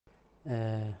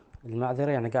آه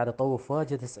المعذرة، يعني قاعد أطوف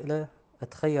واجد أسئلة.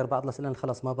 أتخير بعض الأسئلة إن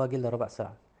خلاص ما باقي إلا ربع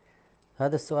ساعة.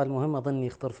 هذا السؤال مهم، أظن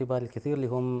يخطر في بال الكثير، اللي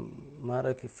هو ما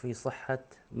رأيك في صحة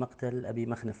مقتل أبي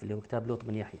مخنف اللي هو كتاب لوط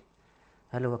بن يحيى؟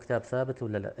 هل هو كتاب ثابت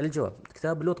ولا لا؟ الجواب: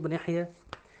 كتاب لوط بن يحيى،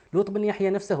 لوط بن يحيى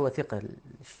نفسه هو ثقة.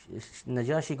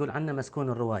 النجاشي يقول عنه مسكون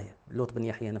الرواية، لوط بن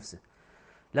يحيى نفسه،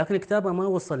 لكن كتابه ما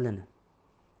وصل لنا.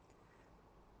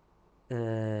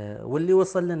 واللي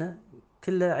وصل لنا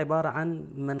كله عبارة عن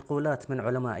منقولات من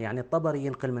علماء، يعني الطبري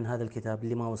ينقل من هذا الكتاب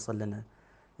اللي ما وصل لنا،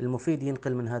 المفيد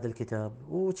ينقل من هذا الكتاب،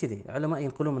 وكذي علماء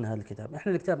ينقلون من هذا الكتاب.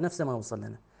 احنا الكتاب نفسه ما وصل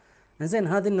لنا. زين،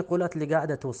 هذه النقولات اللي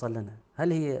قاعدة توصل لنا،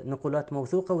 هل هي نقولات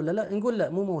موثوقة ولا لا؟ نقول لا،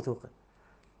 مو موثوقة.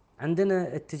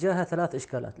 عندنا اتجاهها ثلاث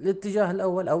اشكالات. الاتجاه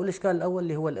الاول او الاشكال الاول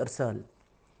اللي هو الارسال.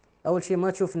 اول شيء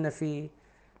ما تشوف انه في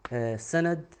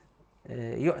سند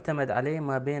يعتمد عليه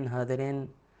ما بين هذين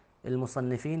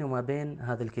المصنفين وما بين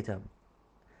هذا الكتاب.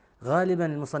 غالبا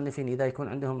المصنفين إذا يكون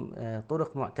عندهم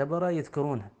طرق معتبرة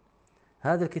يذكرونها.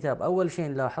 هذا الكتاب أول شيء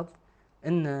نلاحظ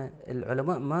أن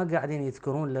العلماء ما قاعدين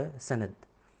يذكرون له سند.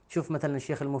 شوف مثلا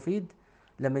الشيخ المفيد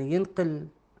لما ينقل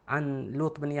عن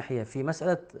لوط بن يحيى في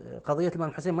مسألة قضية الإمام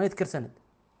الحسين ما يذكر سند،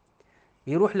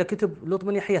 يروح لكتب لوط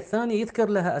بن يحيى الثاني يذكر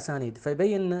لها أسانيد،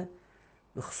 فيبين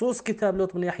بخصوص كتاب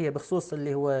لوط بن يحيى بخصوص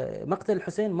اللي هو مقتل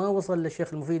الحسين ما وصل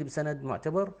للشيخ المفيد بسند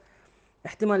معتبر،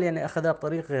 احتمال يعني أخذها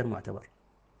بطريق غير معتبر.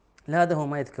 هذا هو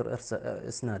ما يذكر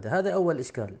إسناده. هذا أول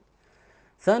إشكال.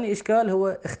 ثاني إشكال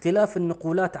هو اختلاف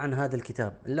النقولات عن هذا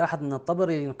الكتاب. نلاحظ أن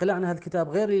الطبري اللي ينقله عن هذا الكتاب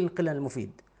غير اللي ينقله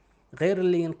المفيد، غير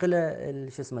اللي ينقله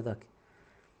شو اسمه ذاك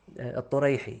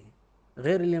الطريحي،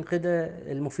 غير اللي ينقله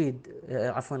المفيد،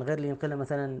 عفوا غير اللي ينقله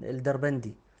مثلا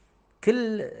الدربندي.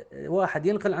 كل واحد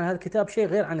ينقل عن هذا الكتاب شيء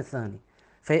غير عن الثاني،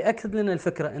 فيأكد لنا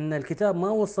الفكرة أن الكتاب ما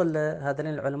وصل لهذين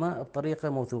العلماء بطريقة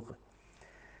موثوقة.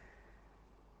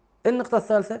 النقطة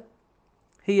الثالثة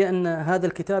هي أن هذا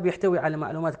الكتاب يحتوي على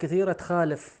معلومات كثيرة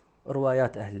تخالف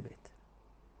روايات أهل البيت.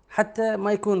 حتى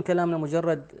ما يكون كلامنا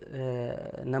مجرد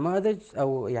نماذج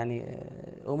أو يعني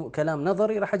كلام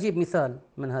نظري، راح أجيب مثال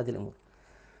من هذه الأمور.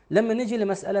 لما نجي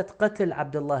لمسألة قتل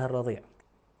عبد الله الرضيع،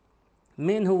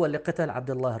 مين هو اللي قتل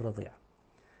عبد الله الرضيع؟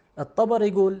 الطبر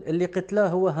يقول اللي قتلاه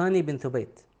هو هاني بن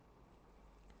ثبيت.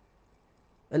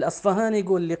 الأصفهاني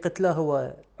يقول اللي قتلاه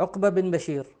هو عقبة بن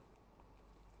بشير.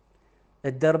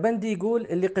 الدربندي يقول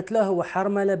اللي قتلاه هو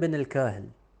حرملة بن الكاهل.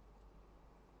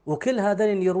 وكل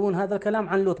هذين يروون هذا الكلام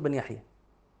عن لوط بن يحيى.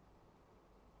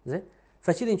 زين،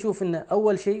 فكذي نشوف ان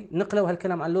اول شيء نقلوا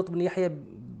هالكلام عن لوط بن يحيى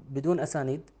بدون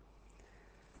اسانيد.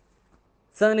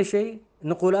 ثاني شيء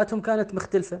نقولاتهم كانت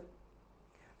مختلفة.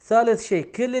 ثالث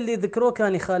شيء كل اللي ذكروه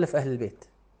كان يخالف اهل البيت،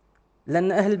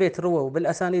 لان اهل البيت رووا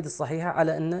بالاسانيد الصحيحة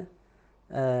على ان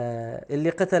اللي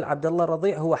قتل عبد الله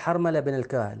الرضيع هو حرملة بن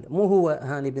الكاهل، مو هو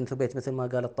هاني بن ثبيت مثل ما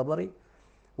قال الطبري،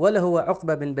 ولا هو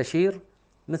عقبة بن بشير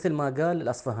مثل ما قال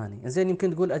الأصفهاني. زين،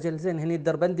 يمكن تقول أجل زين هني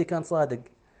الدربندي كان صادق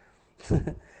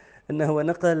انه هو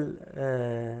نقل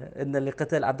ان اللي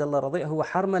قتل عبد الله الرضيع هو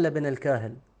حرملة بن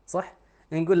الكاهل، صح؟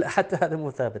 نقول لا، حتى هذا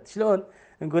مو ثابت. شلون؟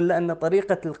 نقول لأن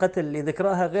طريقة القتل اللي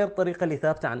ذكراها غير الطريقة اللي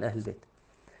ثابتة عن أهل البيت.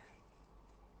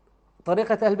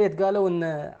 طريقة أهل البيت قالوا أن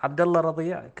عبد الله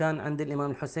الرضيع كان عند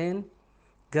الإمام الحسين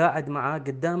قاعد معاه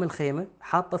قدام الخيمة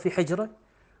حاطه في حجرة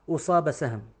وصاب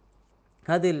سهم.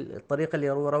 هذه الطريقة اللي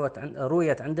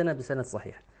رويت عندنا بسند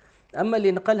صحيح. أما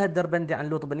اللي نقلها الدربندي عن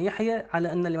لوط بن يحيى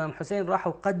على أن الإمام الحسين راح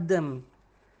وقدم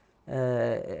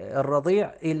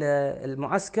الرضيع إلى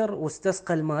المعسكر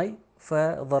واستسقى الماء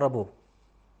فضربوه.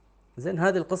 زين،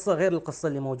 هذه القصة غير القصة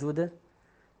اللي موجودة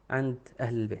عند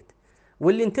أهل البيت.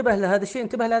 واللي انتبه لهذا الشيء،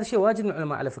 انتبه لهذا الشيء واجد من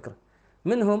العلماء على فكرة،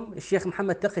 منهم الشيخ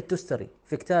محمد تقي التستري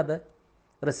في كتابه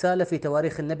رسالة في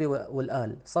تواريخ النبي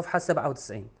والآل صفحة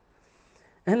 97.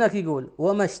 هناك يقول: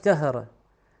 وما اشتهر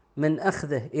من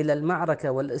أخذه إلى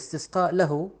المعركة والاستسقاء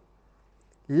له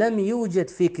لم يوجد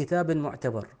في كتاب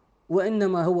معتبر،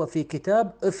 وإنما هو في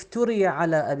كتاب افتري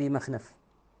على أبي مخنف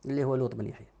اللي هو لوط بن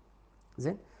يحيى.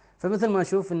 زين، فمثل ما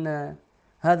نشوف أن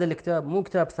هذا الكتاب مو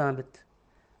كتاب ثابت،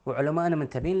 وعلماءنا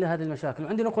منتبهين لهذه المشاكل.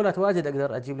 وعندي نقولات واجد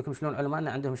اقدر اجيب لكم شلون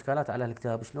علماءنا عندهم اشكالات على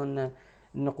الكتاب، شلون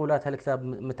النقولات هالكتاب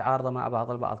متعارضه مع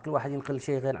بعض البعض، كل واحد ينقل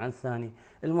شيء غير عن الثاني،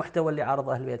 المحتوى اللي عارض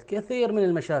اهل البيت، كثير من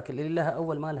المشاكل اللي لها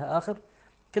اول ما لها اخر،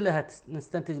 كلها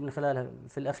نستنتج من خلالها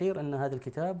في الاخير ان هذا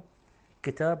الكتاب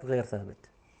كتاب غير ثابت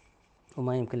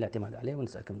وما يمكن الاعتماد عليه.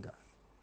 ونسالكم داعي.